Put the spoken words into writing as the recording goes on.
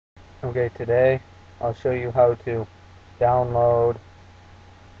Okay, today I'll show you how to download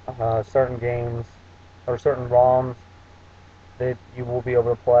certain games or certain ROMs that you will be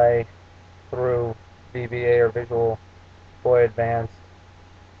able to play through VBA or Visual Boy Advanced.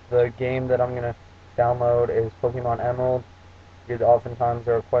 The game that I'm going to download is Pokemon Emerald, because oftentimes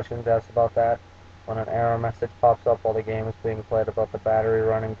there are questions asked about that when an error message pops up while the game is being played about the battery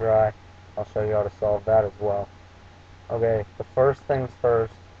running dry. I'll show you how to solve that as well. Okay, the first things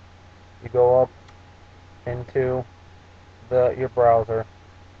first, you go up into your browser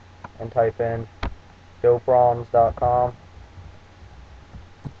and type in doperoms.com,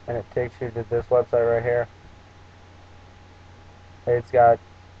 and it takes you to this website right here. It's got,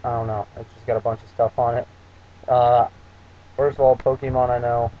 I don't know, it's just got a bunch of stuff on it. First of all, Pokemon, I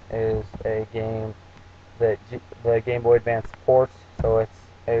know, is a game that the Game Boy Advance supports, so it's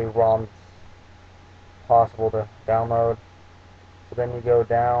a ROM possible to download. So then you go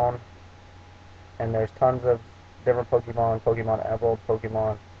down, and there's tons of different Pokemon: Pokemon Emerald,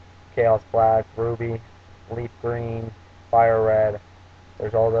 Pokemon Chaos Black, Ruby, Leaf Green, Fire Red.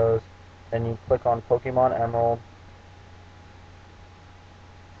 There's all those. Then you click on Pokemon Emerald.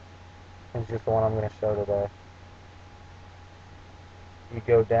 It's just the one I'm going to show today. You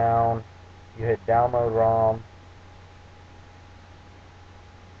go down, you hit download ROM,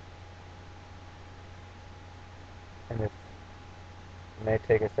 and it may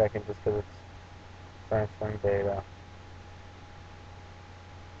take a second just because it's transferring data.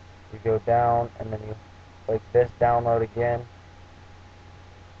 You go down, and then you click this download again.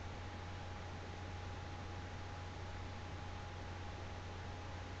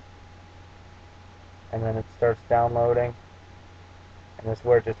 And then it starts downloading, and this is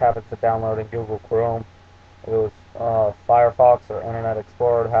where it just happens to download in Google Chrome. If it was Firefox or Internet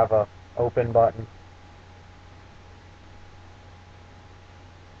Explorer, to have a open button.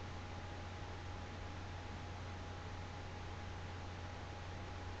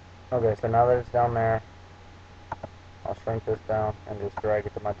 Okay, so now that it's down there, I'll shrink this down and just drag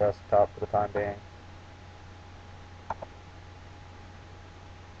it to my desktop for the time being.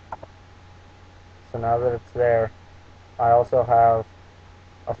 So now that it's there, I also have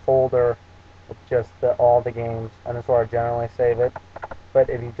a folder with just all the games, and that's where I generally save it. But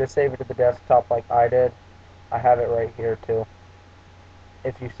if you just save it to the desktop like I did, I have it right here too.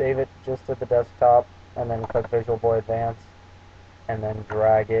 If you save it just to the desktop and then click Visual Boy Advance and then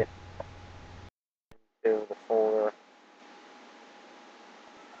drag it to the folder,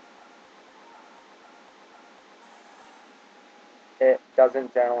 it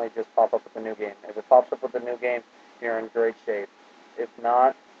doesn't generally just pop up with a new game. If it pops up with a new game, you're in great shape. If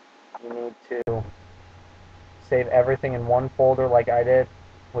not, you need to save everything in one folder like I did,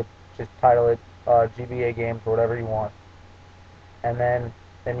 with just title it GBA games or whatever you want. And then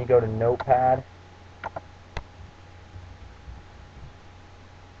you go to Notepad,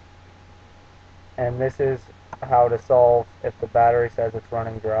 and this is how to solve if the battery says it's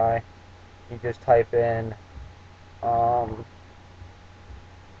running dry. You just type in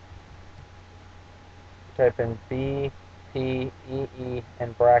BPEE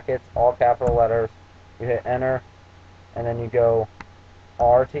in brackets, all capital letters. You hit enter, and then you go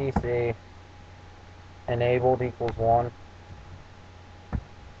rtcEnabled equals 1.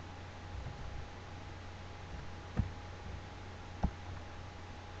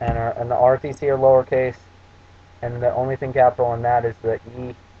 Enter, and the RTC are lowercase, and the only thing capital in that is the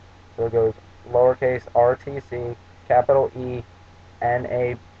E. So it goes lowercase RTC, capital E,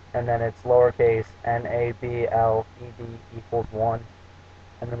 NA, and then it's lowercase NABLED equals 1.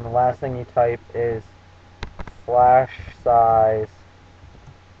 And then the last thing you type is flashSize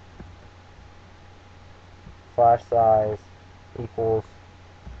equals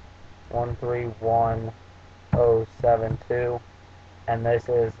 131072, and this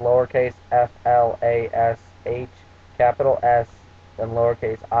is lowercase FLASH, capital S, then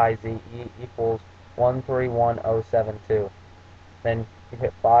lowercase IZE equals 131072. Then you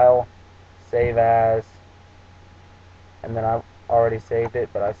hit File, Save As, and then I already saved it,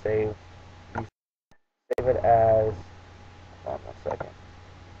 but you save it as, hold on 1 second,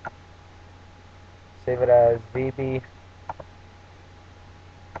 save it as VBA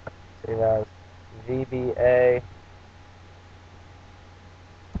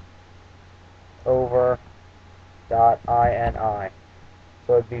over .ini.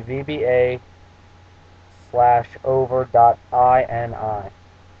 So it'd be VBA / over .ini.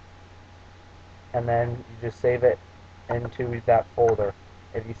 And then you just save it into that folder.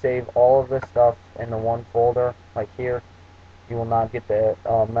 If you save all of this stuff into one folder, like here, you will not get the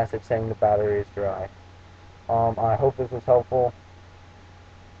message saying the battery is dry. I hope this was helpful.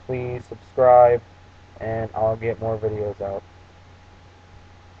 please subscribe, and I'll get more videos out.